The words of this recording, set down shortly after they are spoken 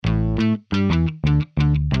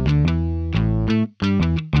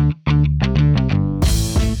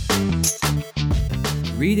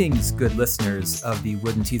Greetings, good listeners of the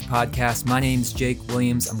Wooden Teeth Podcast. My name's Jake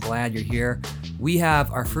Williams. I'm glad you're here. We have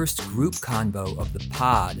our first group convo of the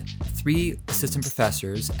pod, 3 assistant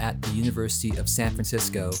professors at the University of San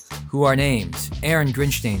Francisco who are named Aaron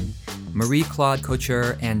Grinstein, Marie-Claude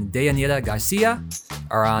Couture, and Deyanira Garcia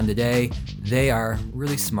are on today. They are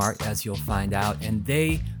really smart, as you'll find out, and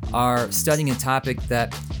they are studying a topic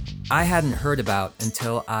that I hadn't heard about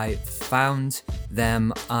until I found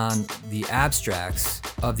them on the abstracts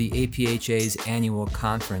of the APHA's annual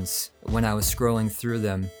conference when I was scrolling through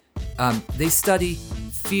them. They study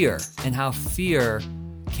fear and how fear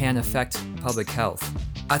can affect public health.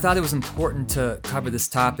 I thought it was important to cover this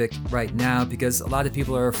topic right now because a lot of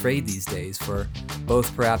people are afraid these days for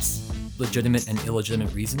both perhaps legitimate and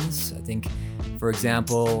illegitimate reasons. I think, for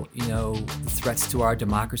example, the threats to our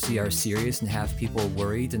democracy are serious and have people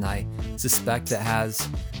worried, and I suspect that has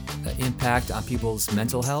an impact on people's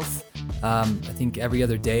mental health. I think every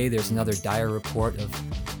other day there's another dire report of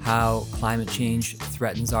how climate change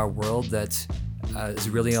threatens our world that is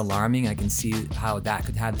really alarming. I can see how that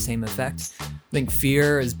could have the same effect. I think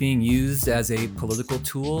fear is being used as a political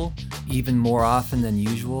tool even more often than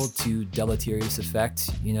usual to deleterious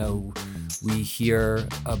effect. We hear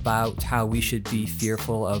about how we should be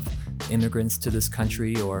fearful of immigrants to this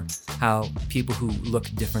country, or how people who look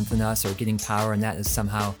different than us are getting power, and that is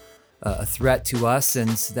somehow a threat to us, and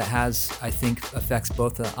that has, I think, effects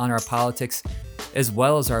both on our politics as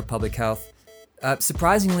well as our public health.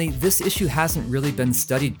 Surprisingly, this issue hasn't really been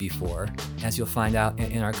studied before, as you'll find out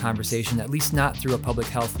in our conversation, at least not through a public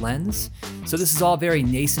health lens. So this is all very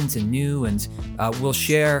nascent and new, and we'll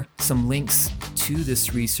share some links to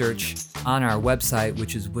this research on our website,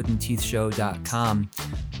 which is woodenteethshow.com.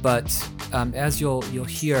 But as you'll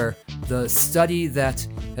hear, the study that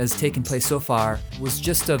has taken place so far was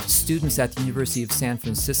just of students at the University of San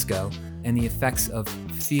Francisco and the effects of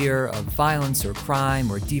fear of violence or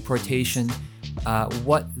crime or deportation,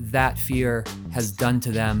 what that fear has done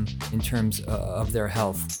to them in terms of their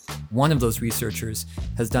health. One of those researchers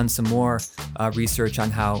has done some more research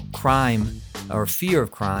on how crime or fear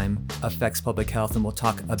of crime affects public health, and we'll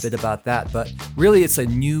talk a bit about that. But really, it's a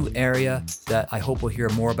new area that I hope we'll hear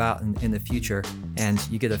more about in the future, and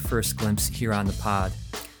you get a first glimpse here on the pod.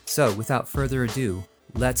 So without further ado,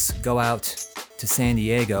 let's go out to San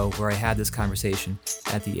Diego, where I had this conversation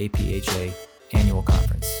at the APHA annual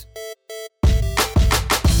conference.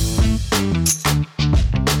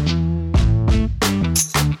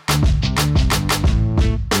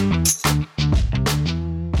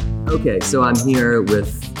 Okay, so I'm here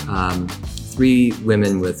with 3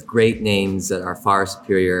 women with great names that are far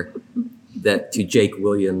superior to Jake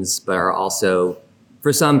Williams, but are also,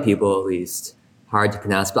 for some people at least, hard to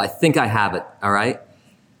pronounce, but I think I have it, all right?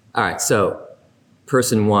 All right, so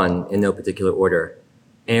person 1, in no particular order,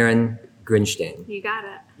 Aaron Grinstein. You got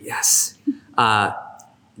it. Yes.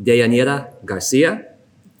 Deyanira Garcia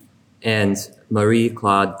and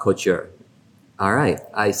Marie-Claude Couture. All right,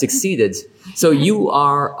 I succeeded. So you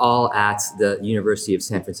are all at the University of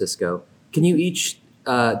San Francisco. Can you each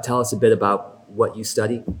tell us a bit about what you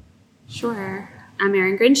study? Sure. I'm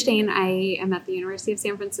Aaron Grinstein. I am at the University of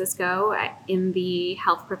San Francisco in the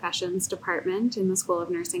Health Professions Department in the School of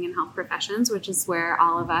Nursing and Health Professions, which is where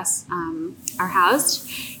all of us are housed.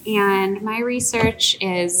 And my research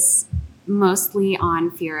is mostly on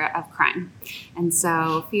fear of crime. And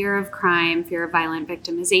so fear of crime, fear of violent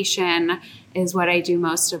victimization is what I do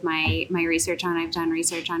most of my research on. I've done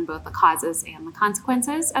research on both the causes and the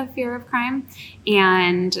consequences of fear of crime.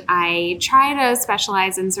 And I try to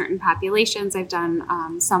specialize in certain populations. I've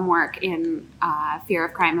done some work in fear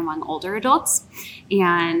of crime among older adults.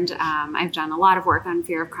 And I've done a lot of work on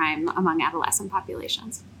fear of crime among adolescent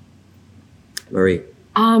populations. Marie.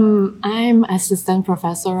 I'm assistant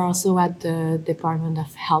professor also at the Department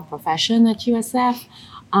of Health Profession at USF.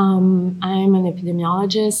 I'm an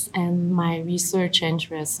epidemiologist, and my research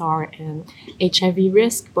interests are in HIV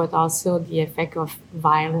risk, but also the effect of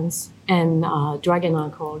violence and drug and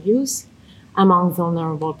alcohol use among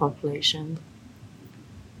vulnerable population.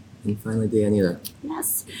 And finally, Deyanira.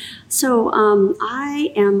 Yes. So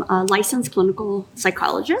I am a licensed clinical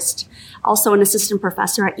psychologist, also an assistant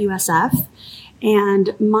professor at USF.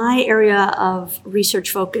 And my area of research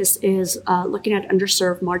focus is looking at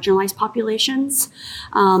underserved, marginalized populations.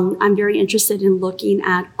 I'm very interested in looking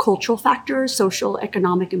at cultural factors, social,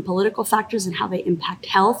 economic, and political factors, and how they impact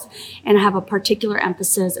health. And I have a particular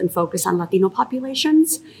emphasis and focus on Latino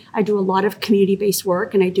populations. I do a lot of community-based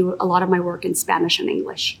work, and I do a lot of my work in Spanish and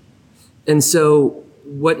English. And so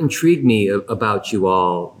what intrigued me about you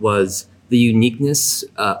all was the uniqueness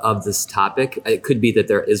of this topic. It could be that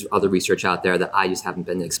there is other research out there that I just haven't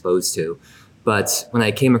been exposed to. But when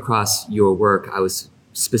I came across your work, I was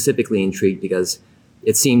specifically intrigued because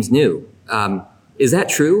it seems new. Is that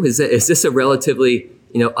true? Is this a relatively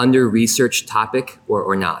under-researched topic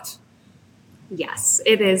or not? Yes,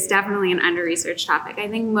 it is definitely an under-researched topic. I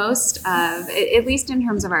think most of, at least in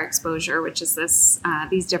terms of our exposure, which is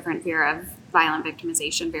these different fear of violent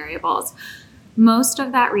victimization variables, most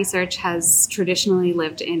of that research has traditionally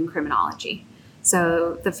lived in criminology.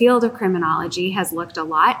 So the field of criminology has looked a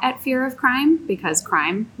lot at fear of crime because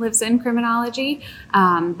crime lives in criminology,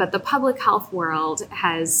 but the public health world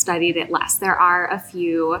has studied it less. There are a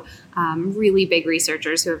few really big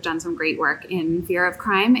researchers who have done some great work in fear of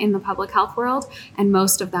crime in the public health world, and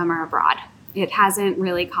most of them are abroad. It hasn't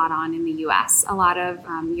really caught on in the US. A lot of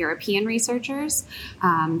European researchers,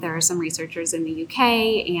 there are some researchers in the UK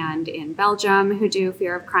and in Belgium who do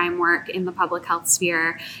fear of crime work in the public health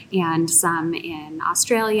sphere, and some in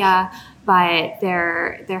Australia, but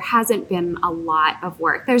there hasn't been a lot of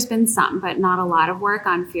work. There's been some, but not a lot of work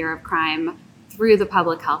on fear of crime through the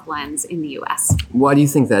public health lens in the US. Why do you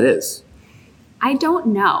think that is? I don't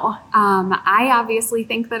know. I obviously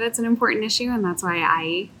think that it's an important issue, and that's why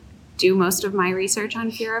I do most of my research on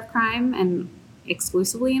fear of crime and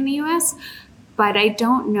exclusively in the US, but I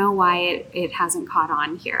don't know why it hasn't caught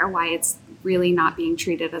on here, why it's really not being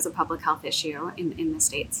treated as a public health issue in the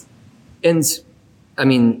States. And I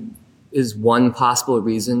mean, is one possible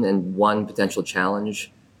reason and one potential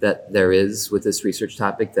challenge that there is with this research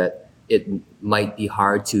topic that it might be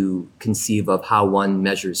hard to conceive of how one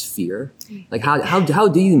measures fear? Like how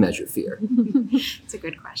do you measure fear? It's a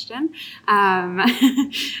good question.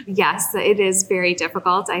 Yes, it is very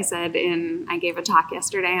difficult. I gave a talk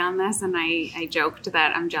yesterday on this, and I joked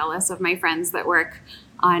that I'm jealous of my friends that work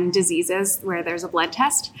on diseases where there's a blood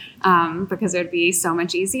test, because it would be so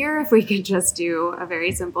much easier if we could just do a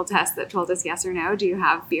very simple test that told us yes or no. Do you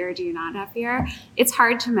have fear? Do you not have fear? It's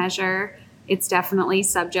hard to measure. It's definitely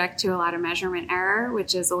subject to a lot of measurement error,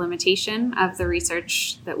 which is a limitation of the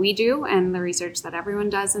research that we do and the research that everyone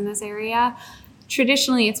does in this area.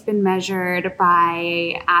 Traditionally, it's been measured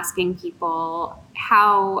by asking people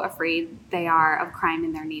how afraid they are of crime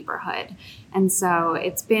in their neighborhood. And so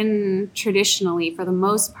it's been traditionally, for the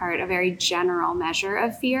most part, a very general measure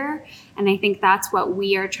of fear. And I think that's what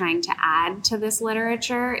we are trying to add to this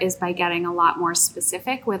literature, is by getting a lot more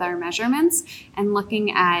specific with our measurements and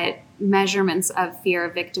looking at measurements of fear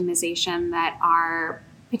of victimization that are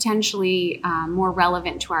potentially more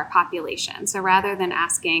relevant to our population. So rather than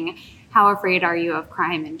asking, how afraid are you of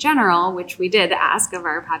crime in general, which we did ask of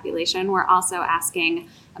our population, we're also asking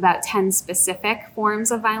about 10 specific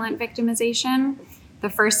forms of violent victimization. The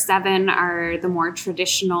first 7 are the more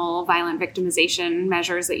traditional violent victimization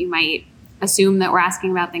measures that you might assume that we're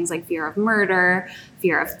asking about, things like fear of murder,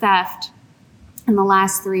 fear of theft. And the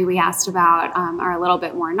last 3 we asked about are a little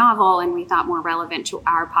bit more novel and we thought more relevant to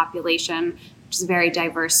our population, which is a very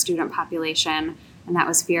diverse student population. And that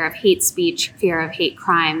was fear of hate speech, fear of hate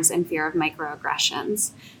crimes, and fear of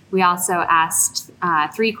microaggressions. We also asked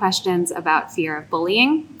 3 questions about fear of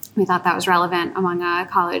bullying. We thought that was relevant among a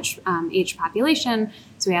college-age population.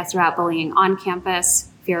 So we asked about bullying on campus,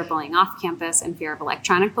 fear of bullying off campus, and fear of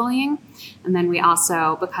electronic bullying. And then we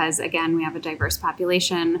also, because again, we have a diverse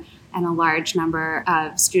population and a large number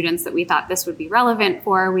of students that we thought this would be relevant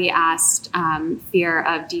for, we asked fear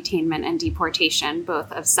of detainment and deportation, both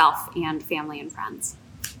of self and family and friends.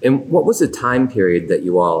 And what was the time period that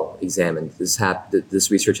you all examined? Did this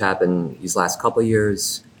research happen these last couple of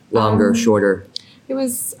years, longer, shorter? It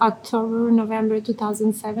was October, November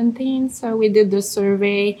 2017. So we did the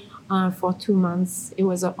survey for 2 months. It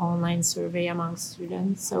was an online survey among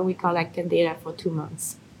students. So we collected data for 2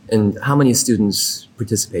 months. And how many students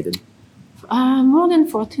participated? More than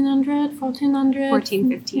 1,400.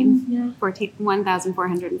 1,415. Yeah.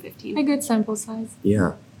 1,415. A good sample size.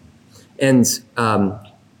 Yeah. And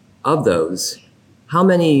of those, how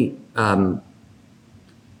many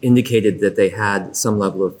indicated that they had some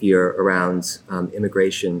level of fear around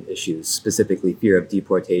immigration issues, specifically fear of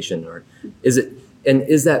deportation? Or is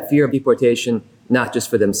that fear of deportation not just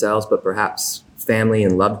for themselves, but perhaps family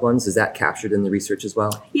and loved ones? Is that captured in the research as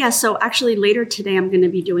well? Yeah, so actually later today, I'm going to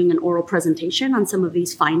be doing an oral presentation on some of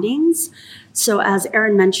these findings. So as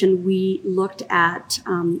Erin mentioned, we looked at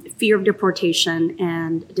fear of deportation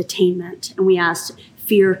and detainment, and we asked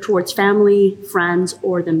fear towards family, friends,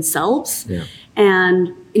 or themselves. Yeah.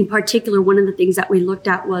 And in particular, one of the things that we looked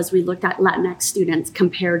at Latinx students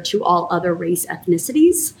compared to all other race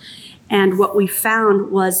ethnicities. And what we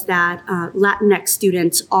found was that Latinx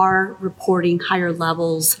students are reporting higher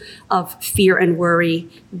levels of fear and worry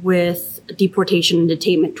with deportation and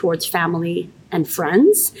detainment towards family and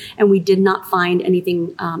friends. And we did not find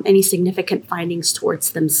any significant findings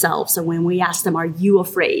towards themselves. So when we asked them, are you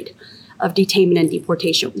afraid of detainment and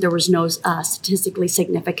deportation, there was no statistically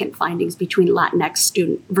significant findings between Latinx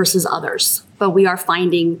student versus others. But we are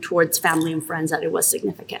finding towards family and friends that it was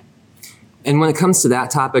significant. And when it comes to that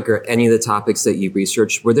topic or any of the topics that you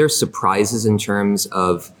researched, were there surprises in terms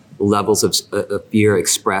of levels of fear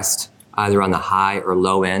expressed either on the high or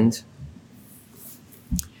low end?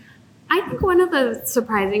 I think one of the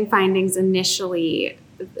surprising findings initially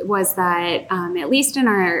was that, at least in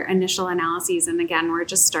our initial analyses, and again, we're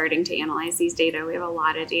just starting to analyze these data. We have a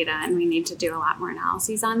lot of data and we need to do a lot more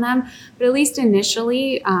analyses on them. But at least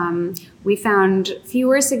initially, we found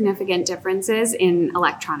fewer significant differences in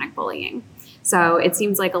electronic bullying. So it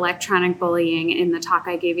seems like electronic bullying, in the talk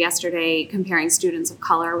I gave yesterday, comparing students of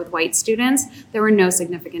color with white students, there were no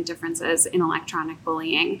significant differences in electronic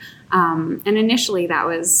bullying. And initially that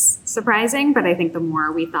was surprising, but I think the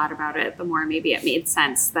more we thought about it, the more maybe it made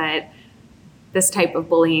sense that this type of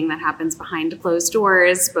bullying that happens behind closed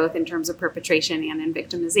doors, both in terms of perpetration and in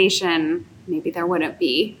victimization, maybe there wouldn't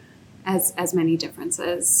be as many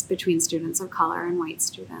differences between students of color and white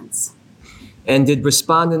students. And did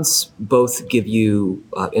respondents both give you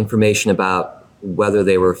information about whether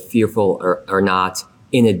they were fearful or not,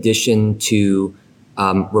 in addition to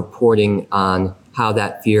reporting on how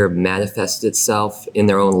that fear manifested itself in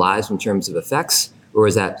their own lives in terms of effects? Or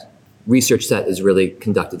is that research that is really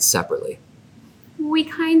conducted separately? We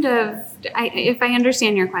kind of, if I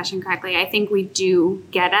understand your question correctly, I think we do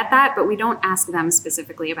get at that, but we don't ask them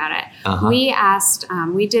specifically about it. Uh-huh.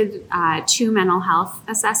 We did 2 mental health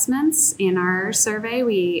assessments in our survey.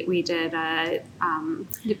 We did a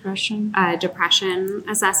depression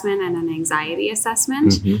assessment and an anxiety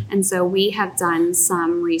assessment. Mm-hmm. And so we have done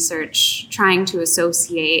some research trying to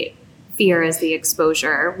associate fear as the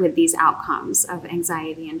exposure with these outcomes of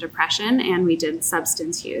anxiety and depression. And we did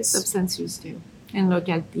substance use. Substance use too. And look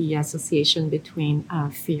at the association between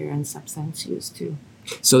fear and substance use too.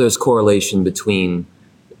 So there's correlation between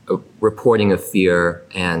reporting of fear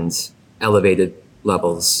and elevated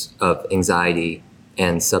levels of anxiety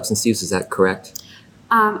and substance use. Is that correct?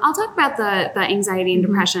 I'll talk about the anxiety and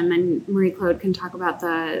depression, then Marie-Claude can talk about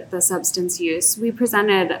the substance use. We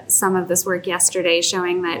presented some of this work yesterday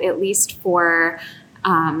showing that at least for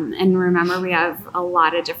and remember, we have a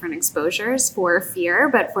lot of different exposures for fear,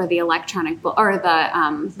 but for the electronic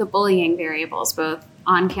the bullying variables, both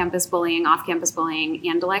on-campus bullying, off-campus bullying,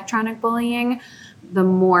 and electronic bullying, the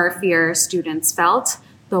more fear students felt,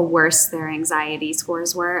 the worse their anxiety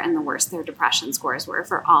scores were, and the worse their depression scores were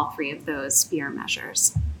for all 3 of those fear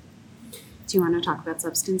measures. Do you want to talk about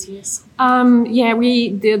substance use? Yeah, we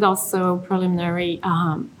did also preliminary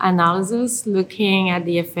analysis looking at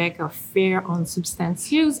the effect of fear on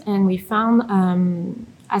substance use, and we found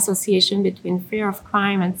association between fear of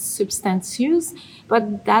crime and substance use,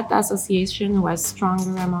 but that association was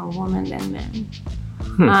stronger among women than men.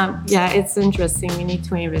 Yeah, it's interesting. We need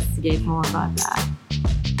to investigate more about that.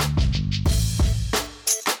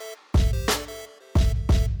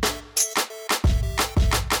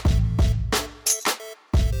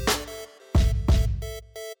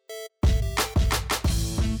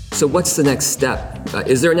 So what's the next step?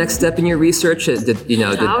 Is there a next step in your research? We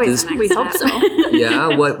hope so.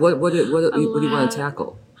 Yeah. What do you want to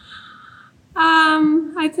tackle?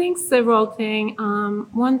 I think several things.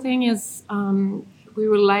 One thing is we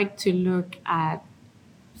would like to look at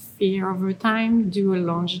fear over time, do a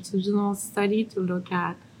longitudinal study to look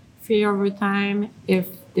at fear over time, if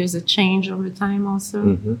there's a change over time also.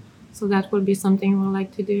 Mm-hmm. So that would be something we'd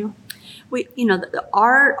like to do.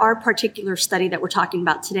 Our particular study that we're talking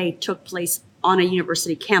about today took place on a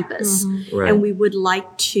university campus. Mm-hmm. Right. And we would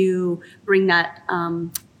like to bring that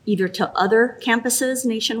either to other campuses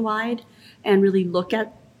nationwide and really look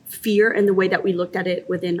at fear and the way that we looked at it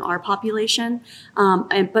within our population,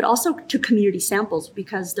 but also to community samples,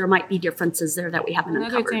 because there might be differences there that we haven't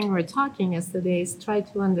uncovered. Another thing we're talking yesterday is try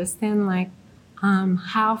to understand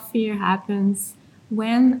how fear happens,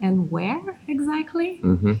 when and where exactly,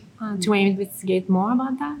 mm-hmm. To investigate more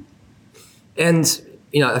about that. And,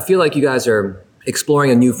 I feel like you guys are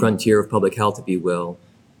exploring a new frontier of public health, if you will.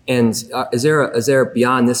 And is there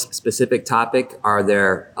beyond this specific topic, are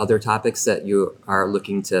there other topics that you are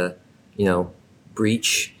looking to,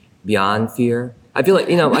 breach beyond fear? I feel like,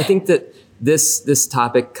 I think that this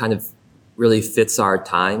topic kind of really fits our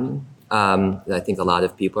time. I think a lot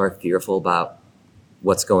of people are fearful about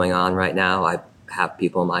what's going on right now. I have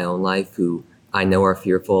people in my own life who I know are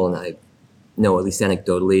fearful, and I know, at least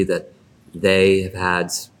anecdotally, that they have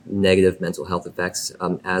had negative mental health effects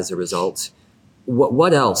as a result.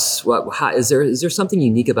 What else? Is there something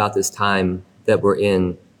unique about this time that we're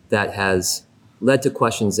in that has led to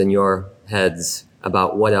questions in your heads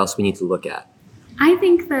about what else we need to look at? I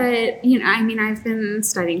think that, I've been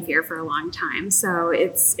studying fear for a long time, so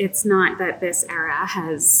it's not that this era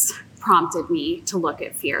has prompted me to look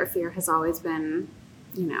at fear. Fear has always been,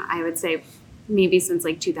 I would say maybe since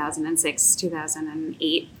like 2006,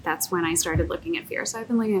 2008, that's when I started looking at fear. So I've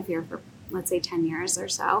been looking at fear for, let's say, 10 years or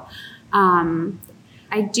so.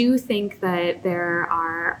 I do think that there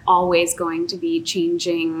are always going to be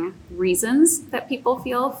changing reasons that people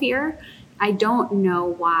feel fear. I don't know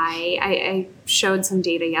why. I showed some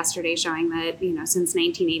data yesterday showing that, since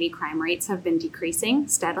 1980, crime rates have been decreasing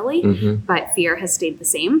steadily, but fear has stayed the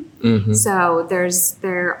same. So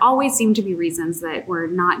there always seem to be reasons that we're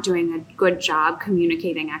not doing a good job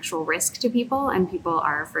communicating actual risk to people, and people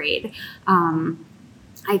are afraid.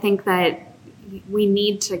 I think that we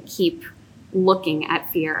need to keep looking at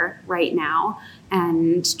fear right now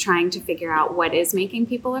and trying to figure out what is making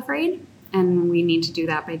people afraid. And we need to do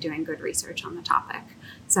that by doing good research on the topic.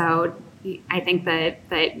 So I think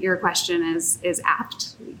that your question is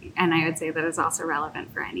apt. And I would say that it's also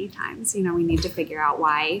relevant for any times. We need to figure out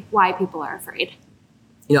why people are afraid.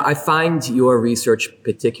 I find your research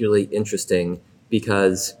particularly interesting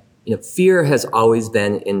because, fear has always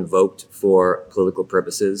been invoked for political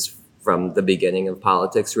purposes from the beginning of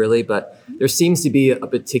politics, really. But there seems to be a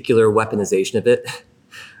particular weaponization of it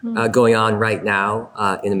going on right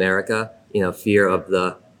now in America. Fear of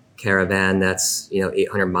the caravan that's,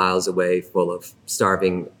 800 miles away full of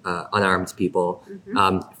starving, unarmed people.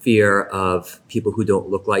 Fear of people who don't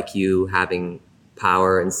look like you having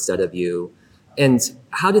power instead of you. And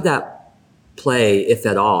how did that play, if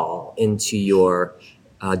at all, into your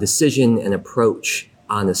decision and approach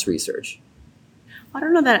on this research? I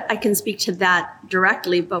don't know that I can speak to that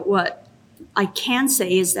directly, but what I can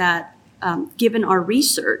say is that given our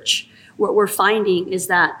research, what we're finding is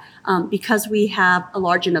that because we have a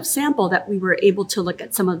large enough sample that we were able to look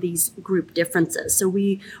at some of these group differences. So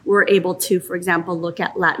we were able to, for example, look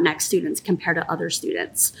at Latinx students compared to other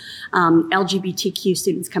students, LGBTQ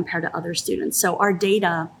students compared to other students. So our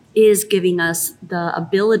data is giving us the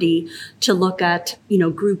ability to look at,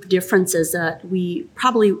 group differences that we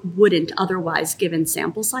probably wouldn't otherwise given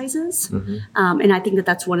sample sizes. And I think that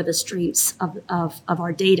that's one of the strengths of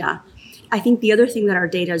our data. I think the other thing that our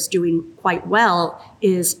data is doing quite well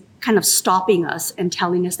is kind of stopping us and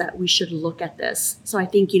telling us that we should look at this. So I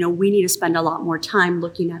think, we need to spend a lot more time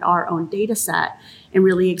looking at our own data set and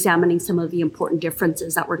really examining some of the important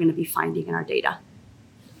differences that we're going to be finding in our data.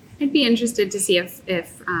 I'd be interested to see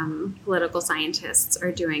if political scientists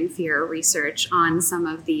are doing fear research on some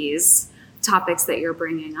of these topics that you're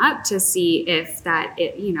bringing up to see if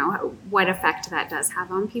what effect that does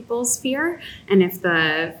have on people's fear, and if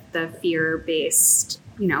the fear-based,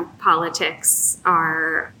 politics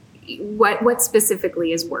are what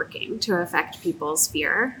specifically is working to affect people's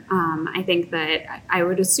fear. I think that I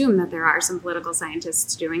would assume that there are some political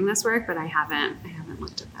scientists doing this work, but I haven't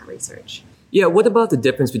looked at that research. Yeah, what about the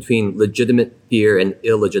difference between legitimate fear and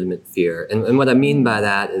illegitimate fear? And what I mean by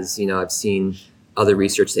that is, I've seen other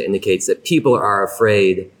research that indicates that people are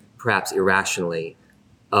afraid, perhaps irrationally,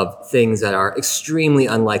 of things that are extremely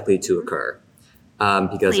unlikely to occur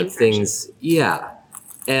because of things. Yeah.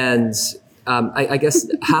 And I guess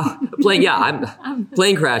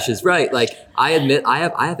plane crashes, right? Like, I admit I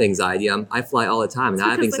have anxiety. I fly all the time, and I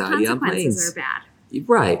have anxiety on planes. The consequences are bad.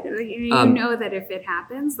 Right. You know that if it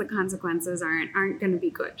happens, the consequences aren't going to be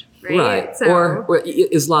good, right? Right. So, or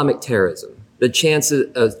Islamic terrorism. The chance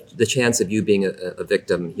of you being a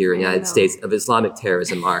victim here in the United States of Islamic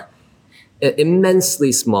terrorism are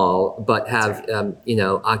immensely small, but have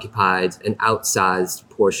occupied an outsized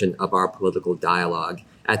portion of our political dialogue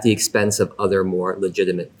at the expense of other more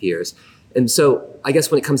legitimate fears. And so, I guess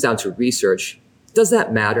when it comes down to research, does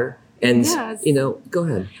that matter? And, yes. Go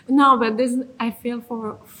ahead. No, but I feel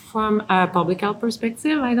from a public health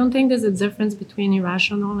perspective, I don't think there's a difference between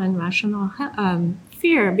irrational and rational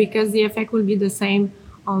fear, because the effect will be the same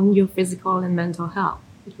on your physical and mental health.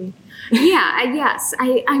 Yes.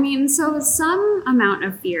 I mean, so some amount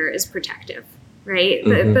of fear is protective, right?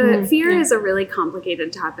 The fear is a really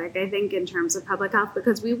complicated topic, I think, in terms of public health,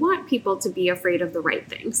 because we want people to be afraid of the right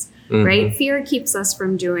things, right? Fear keeps us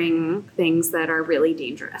from doing things that are really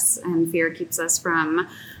dangerous, and fear keeps us from,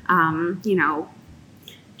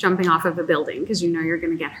 jumping off of a building because you're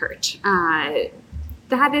going to get hurt.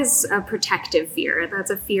 that is a protective fear.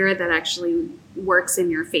 That's a fear that actually works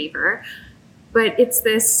in your favor. But it's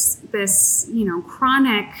this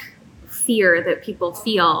chronic fear that people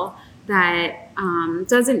feel that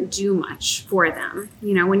doesn't do much for them.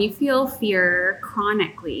 When you feel fear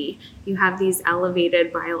chronically, you have these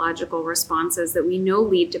elevated biological responses that we know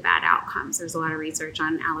lead to bad outcomes. There's a lot of research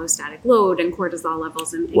on allostatic load and cortisol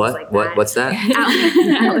levels and things like that. What's that?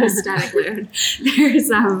 Allostatic load.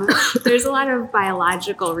 There's a lot of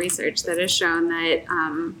biological research that has shown that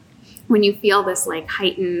when you feel this like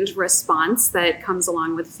heightened response that comes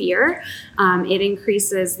along with fear, it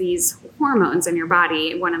increases these hormones in your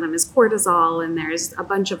body. One of them is cortisol, and there's a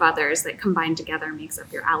bunch of others that combined together makes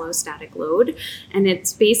up your allostatic load. And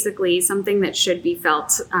it's basically something that should be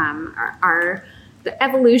felt. The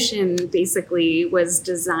evolution basically was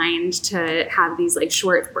designed to have these like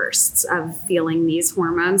short bursts of feeling these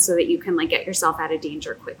hormones so that you can like get yourself out of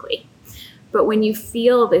danger quickly. But when you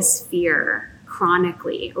feel this fear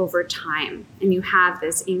chronically over time, and you have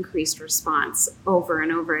this increased response over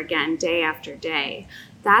and over again, day after day,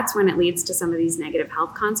 that's when it leads to some of these negative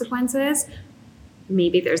health consequences.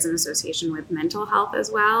 Maybe there's an association with mental health as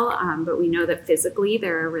well, but we know that physically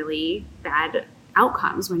there are really bad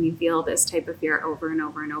outcomes when you feel this type of fear over and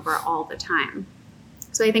over and over all the time.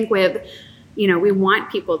 So I think we want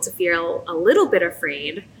people to feel a little bit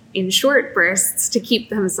afraid in short bursts to keep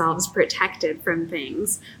themselves protected from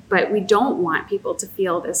things. But we don't want people to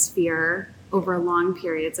feel this fear over long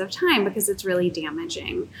periods of time because it's really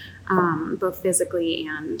damaging, both physically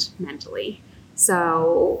and mentally.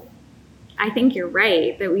 So I think you're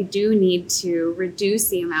right that we do need to reduce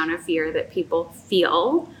the amount of fear that people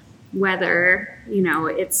feel, whether,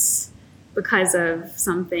 it's because of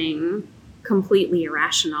something completely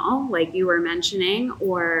irrational, like you were mentioning,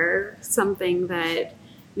 or something that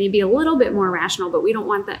maybe a little bit more rational, but we don't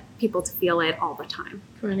want people to feel it all the time.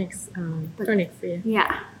 Chronic fear.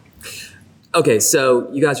 Yeah. Okay, so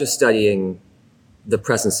you guys are studying the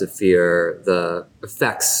presence of fear, the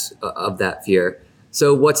effects of that fear.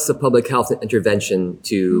 So what's the public health intervention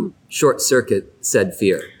to short circuit said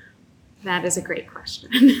fear? That is a great question.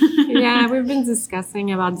 Yeah, we've been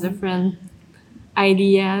discussing about different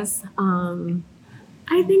ideas.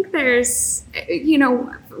 I think there's,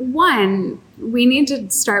 one, we need to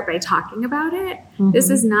start by talking about it. Mm-hmm. This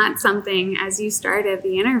is not something, as you started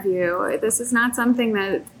the interview, this is not something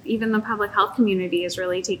that even the public health community is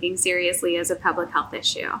really taking seriously as a public health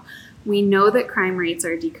issue. We know that crime rates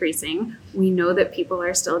are decreasing. We know that people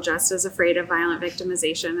are still just as afraid of violent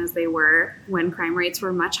victimization as they were when crime rates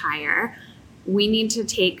were much higher. We need to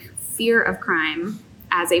take fear of crime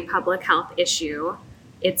as a public health issue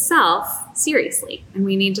itself seriously, and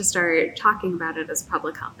we need to start talking about it as a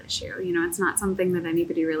public health issue. It's not something that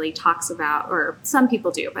anybody really talks about, or some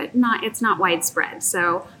people do, but it's not widespread.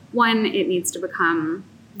 So one, it needs to become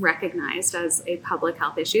recognized as a public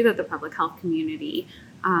health issue that the public health community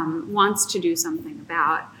wants to do something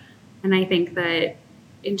about. And I think that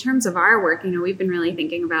in terms of our work, we've been really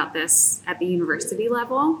thinking about this at the university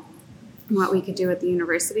level, what we could do at the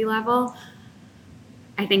university level.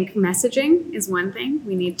 I think messaging is one thing.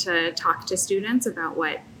 We need to talk to students about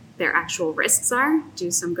what their actual risks are,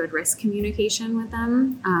 do some good risk communication with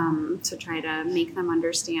them to try to make them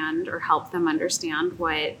understand or help them understand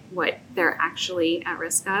what they're actually at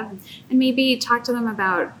risk of, and maybe talk to them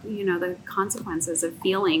about, the consequences of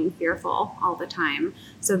feeling fearful all the time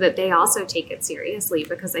so that they also take it seriously,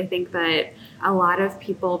 because I think that a lot of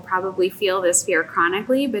people probably feel this fear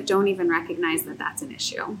chronically but don't even recognize that that's an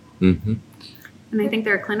issue. Mm-hmm. And I think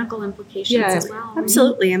there are clinical implications as well.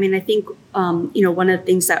 Absolutely. I mean, I think, one of the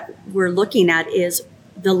things that we're looking at is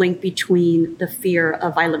the link between the fear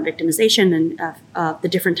of violent victimization and the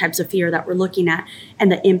different types of fear that we're looking at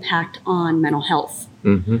and the impact on mental health.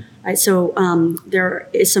 Mm-hmm. Right? So there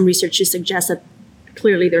is some research to suggest that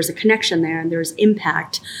clearly there's a connection there and there's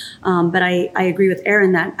impact. But I agree with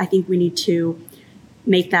Erin that I think we need to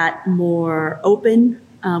make that more open.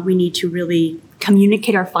 We need to really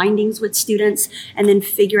communicate our findings with students and then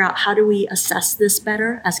figure out how do we assess this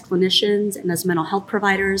better as clinicians and as mental health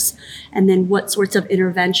providers, and then what sorts of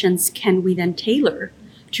interventions can we then tailor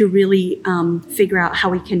to really figure out how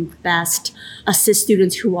we can best assist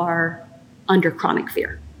students who are under chronic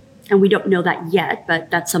fear. And we don't know that yet, but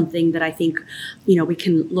that's something that I think, we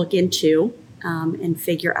can look into and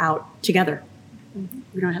figure out together.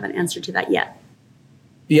 We don't have an answer to that yet.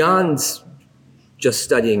 Beyond just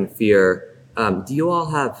studying fear, do you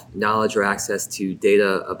all have knowledge or access to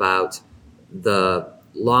data about the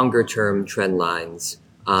longer-term trend lines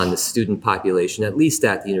on the student population, at least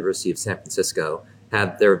at the University of San Francisco,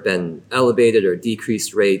 have there been elevated or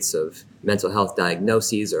decreased rates of mental health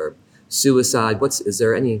diagnoses or suicide? Is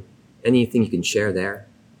there anything you can share there?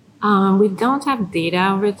 We don't have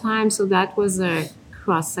data over time, so that was a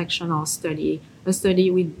cross-sectional study, a study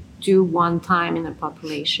we do one time in a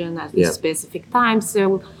population at a specific time.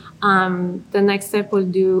 So the next step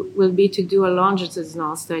will be to do a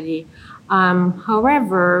longitudinal study.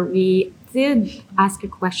 However, we did ask a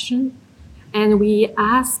question, and we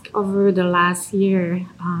asked over the last year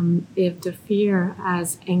if the fear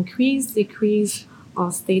has increased, decreased,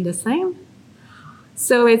 or stayed the same.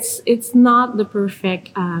 So it's not the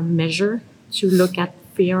perfect measure to look at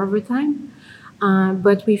fear over time,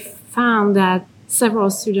 but we found that several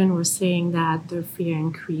students were saying that their fear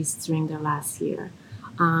increased during the last year.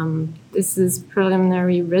 This is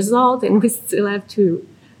preliminary result, and we still have to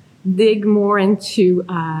dig more into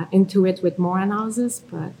it with more analysis,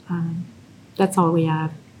 but that's all we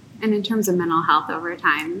have. And in terms of mental health over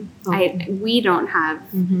time, we don't have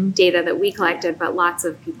data that we collected, but lots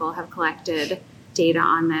of people have collected data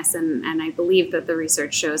on this, and I believe that the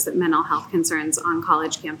research shows that mental health concerns on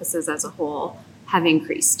college campuses as a whole have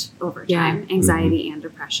increased over time, anxiety and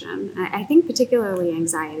depression. I think particularly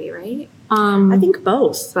anxiety, right? I think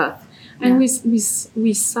both. Both. And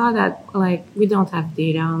we saw that, like, we don't have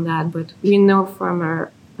data on that, but we know from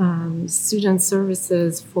our student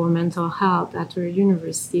services for mental health at our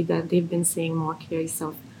university that they've been seeing more cases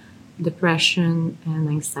of depression and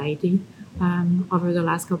anxiety over the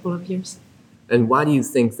last couple of years. And why do you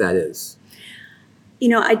think that is? You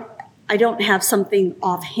know, I don't have something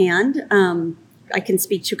offhand. I can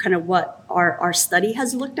speak to kind of what our study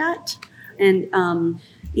has looked at. And,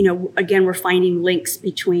 you know, again, we're finding links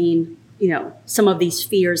between, you know, some of these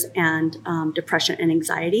fears and depression and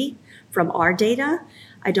anxiety from our data.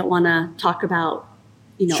 I don't want to talk about,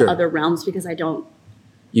 you know, other realms because I don't.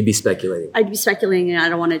 You'd be speculating. I'd be speculating, and I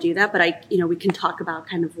don't want to do that. But we can talk about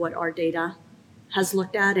kind of what our data has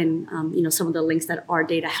looked at and, you know, some of the links that our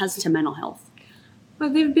data has to mental health.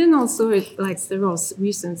 But there have been also like several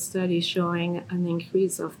recent studies showing an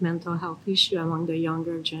increase of mental health issue among the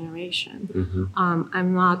younger generation. Mm-hmm.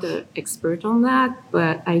 I'm not an expert on that,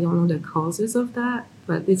 but I don't know the causes of that.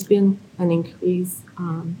 But there's been an increase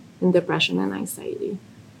in depression and anxiety.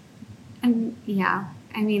 And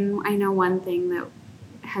I mean, I know one thing that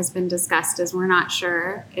has been discussed is we're not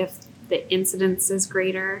sure if the incidence is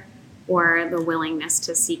greater or the willingness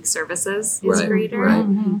to seek services is greater. Right.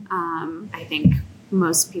 Mm-hmm. I think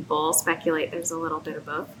most people speculate there's a little bit of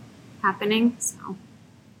both happening.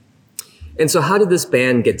 And so how did this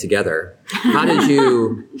band get together? How did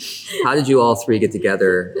you all three get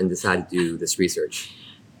together and decide to do this research?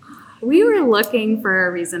 We were looking for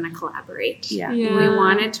a reason to collaborate. Yeah. We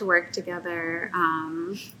wanted to work together.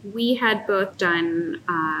 We had both done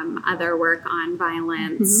other work on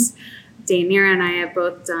violence. Mm-hmm. Daynira and I have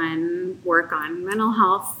both done work on mental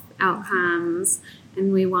health outcomes,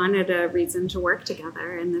 and we wanted a reason to work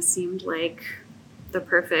together. And this seemed like the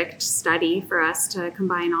perfect study for us to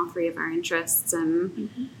combine all three of our interests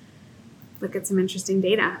and look at some interesting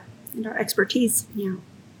data. And our expertise. Yeah.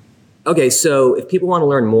 Okay, so if people want to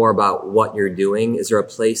learn more about what you're doing, is there a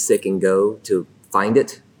place they can go to find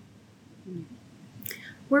it?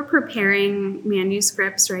 We're preparing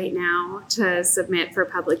manuscripts right now to submit for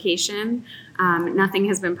publication. Nothing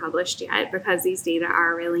has been published yet because these data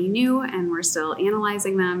are really new and we're still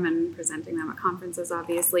analyzing them and presenting them at conferences,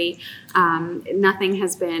 obviously. Nothing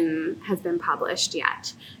has been published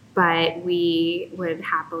yet. But we would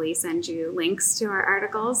happily send you links to our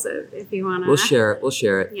articles if you want to. We'll share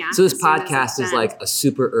it. Yeah, so this podcast is like a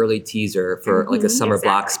super early teaser for like a summer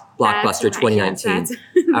blockbuster 2019. That's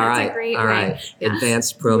all right. A great all right. way. Yeah.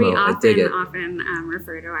 Advanced promo. I dig it. We often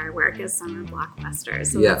refer to our work as summer blockbusters.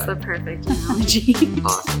 So that's the perfect analogy.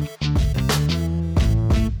 Awesome.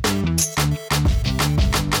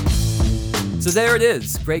 So there it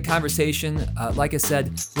is. Great conversation. Like I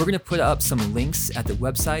said, we're going to put up some links at the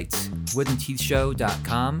website,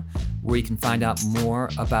 woodenteethshow.com, where you can find out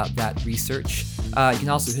more about that research. You can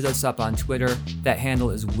also hit us up on Twitter. That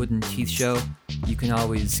handle is Wooden Teeth Show. You can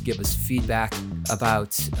always give us feedback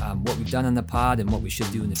about what we've done on the pod and what we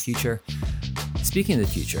should do in the future. Speaking of the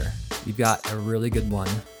future, we've got a really good one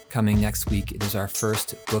coming next week. It is our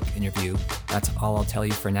first book interview. That's all I'll tell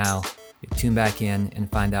you for now. Tune back in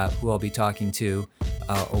and find out who I'll be talking to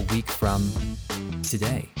a week from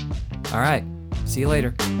today. All right. See you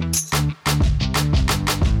later.